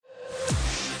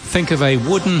Think of a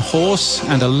wooden horse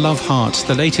and a love heart.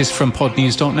 The latest from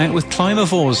podnews.net with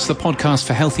Climavores, the podcast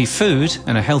for healthy food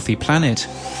and a healthy planet.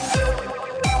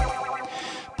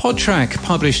 Podtrac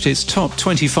published its top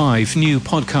 25 new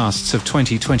podcasts of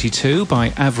 2022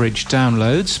 by average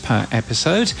downloads per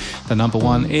episode. The number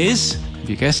one is, have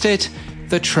you guessed it,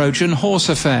 The Trojan Horse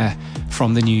Affair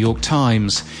from the New York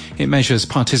Times. It measures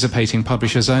participating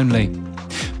publishers only.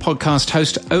 Podcast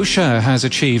host Osher has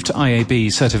achieved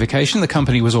IAB certification. The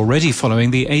company was already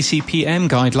following the ACPM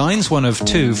guidelines, one of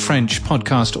two French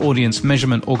podcast audience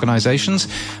measurement organizations.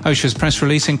 Osher's press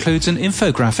release includes an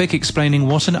infographic explaining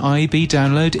what an IAB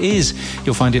download is.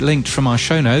 You'll find it linked from our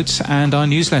show notes and our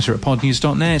newsletter at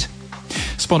podnews.net.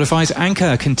 Spotify's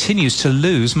Anchor continues to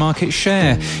lose market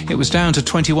share. It was down to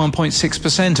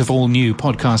 21.6% of all new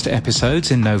podcast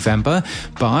episodes in November,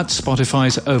 but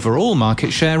Spotify's overall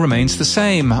market share remains the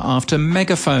same after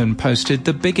Megaphone posted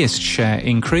the biggest share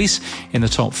increase in the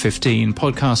top 15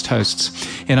 podcast hosts.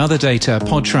 In other data,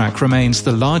 Podtrac remains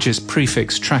the largest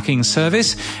prefix tracking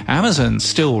service. Amazon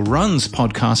still runs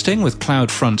podcasting, with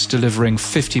CloudFront delivering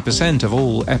 50% of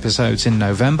all episodes in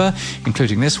November,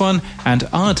 including this one, and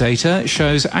our data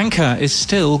shows Anchor is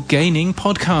still gaining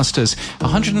podcasters.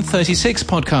 136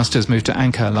 podcasters moved to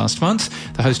Anchor last month,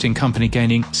 the hosting company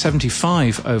gaining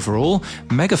 75 overall.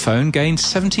 Megaphone gained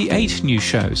 78 new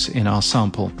shows in our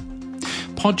sample.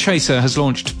 Podchaser has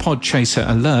launched Podchaser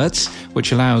Alerts,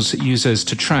 which allows users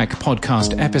to track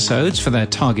podcast episodes for their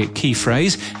target key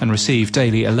phrase and receive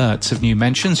daily alerts of new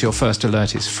mentions. Your first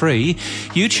alert is free.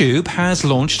 YouTube has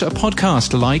launched a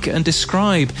podcast, Like and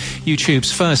Describe.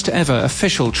 YouTube's first ever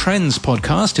official Trends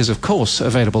podcast is, of course,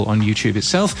 available on YouTube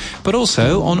itself, but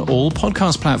also on all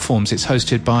podcast platforms. It's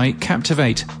hosted by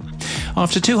Captivate.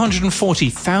 After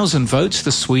 240,000 votes,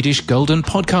 the Swedish Golden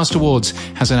Podcast Awards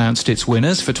has announced its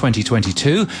winners for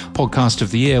 2022. Podcast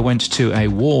of the Year went to a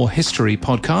war history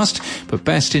podcast, but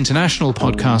Best International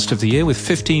Podcast of the Year, with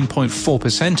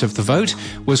 15.4% of the vote,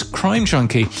 was Crime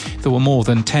Junkie. There were more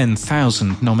than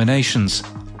 10,000 nominations.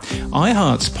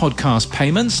 iHeart's podcast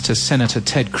payments to Senator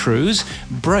Ted Cruz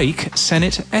break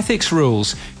Senate ethics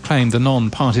rules, claimed the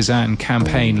non-partisan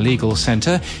Campaign Legal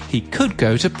Center. He could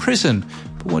go to prison.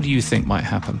 But what do you think might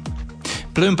happen?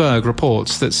 Bloomberg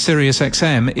reports that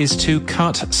SiriusXM is to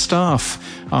cut staff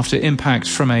after impact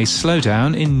from a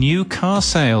slowdown in new car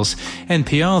sales.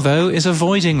 NPR, though, is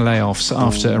avoiding layoffs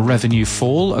after a revenue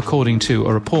fall, according to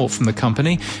a report from the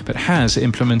company, but has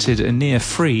implemented a near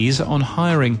freeze on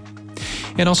hiring.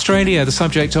 In Australia, the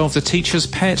subject of The Teacher's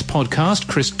Pet podcast,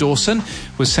 Chris Dawson,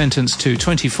 was sentenced to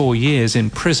 24 years in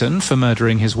prison for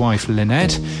murdering his wife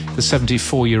Lynette. The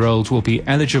 74-year-old will be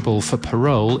eligible for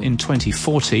parole in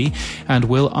 2040, and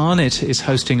Will Arnett is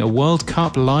hosting a World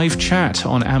Cup live chat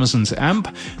on Amazon's AMP.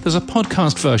 There's a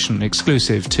podcast version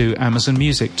exclusive to Amazon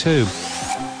Music too.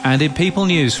 And in People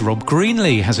News, Rob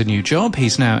Greenlee has a new job.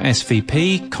 He's now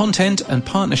SVP, Content and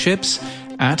Partnerships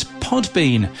at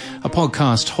Podbean, a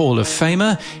podcast Hall of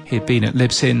Famer. He'd been at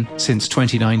Libsyn since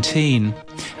 2019.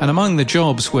 And among the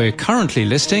jobs we're currently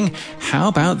listing, how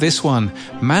about this one?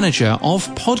 Manager of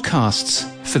Podcasts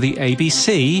for the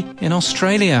ABC in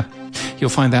Australia. You'll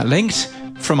find that linked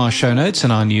from our show notes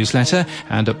and our newsletter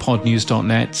and at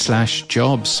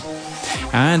podnews.net/jobs.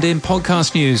 And in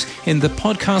podcast news, in the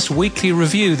Podcast Weekly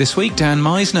Review this week, Dan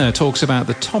Meisner talks about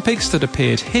the topics that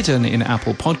appeared hidden in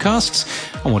Apple Podcasts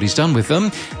and what he's done with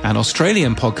them. And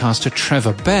Australian podcaster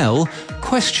Trevor Bell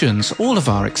questions all of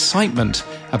our excitement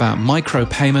about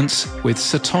micropayments with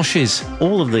Satoshis.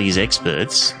 All of these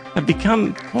experts have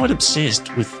become quite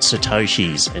obsessed with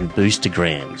Satoshis and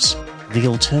boostergrams. The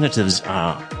alternatives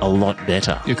are a lot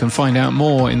better. You can find out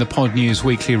more in the Pod News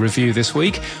Weekly Review this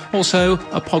week. Also,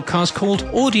 a podcast called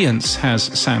Audience has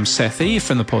Sam Sethi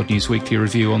from the Pod News Weekly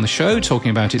Review on the show,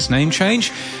 talking about its name change,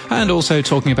 and also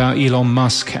talking about Elon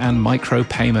Musk and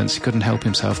micropayments. He couldn't help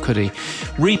himself, could he?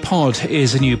 Repod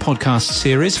is a new podcast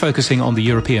series focusing on the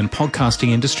European podcasting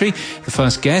industry. The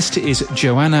first guest is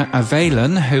Joanna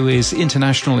Avelen, who is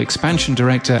International Expansion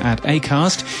Director at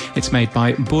Acast. It's made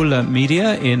by Bulla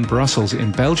Media in Brussels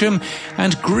in Belgium.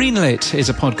 And Greenlit is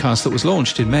a podcast that was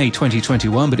launched in May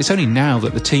 2021, but it's only now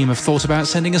that the team have thought about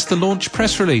sending us the launch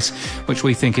press release, which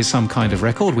we think is some kind of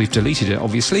record. We've deleted it,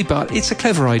 obviously, but it's a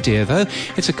clever idea, though.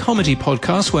 It's a comedy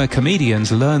podcast where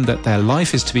comedians learn that their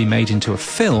life is to be made into a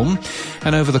film,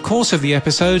 and over the course of the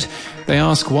episode, they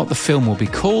ask what the film will be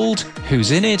called, who's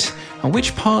in it, and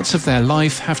which parts of their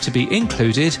life have to be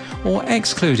included or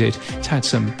excluded. It's had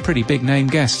some pretty big name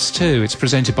guests too. It's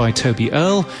presented by Toby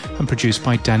Earle and produced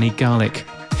by Danny Garlick.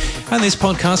 And this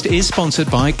podcast is sponsored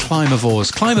by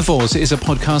Climavores. Climavores is a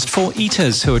podcast for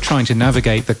eaters who are trying to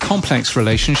navigate the complex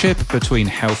relationship between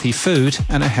healthy food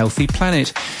and a healthy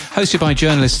planet. Hosted by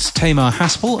journalists Tamar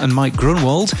Haspel and Mike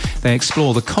Grunwald, they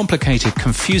explore the complicated,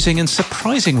 confusing and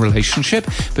surprising relationship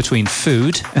between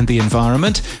food and the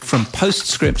environment. From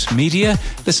Postscript Media,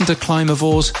 listen to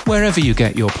Climavores wherever you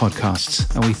get your podcasts.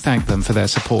 And we thank them for their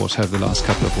support over the last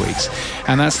couple of weeks.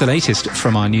 And that's the latest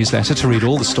from our newsletter. To read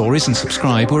all the stories and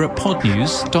subscribe, we're at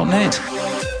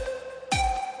podnews.net.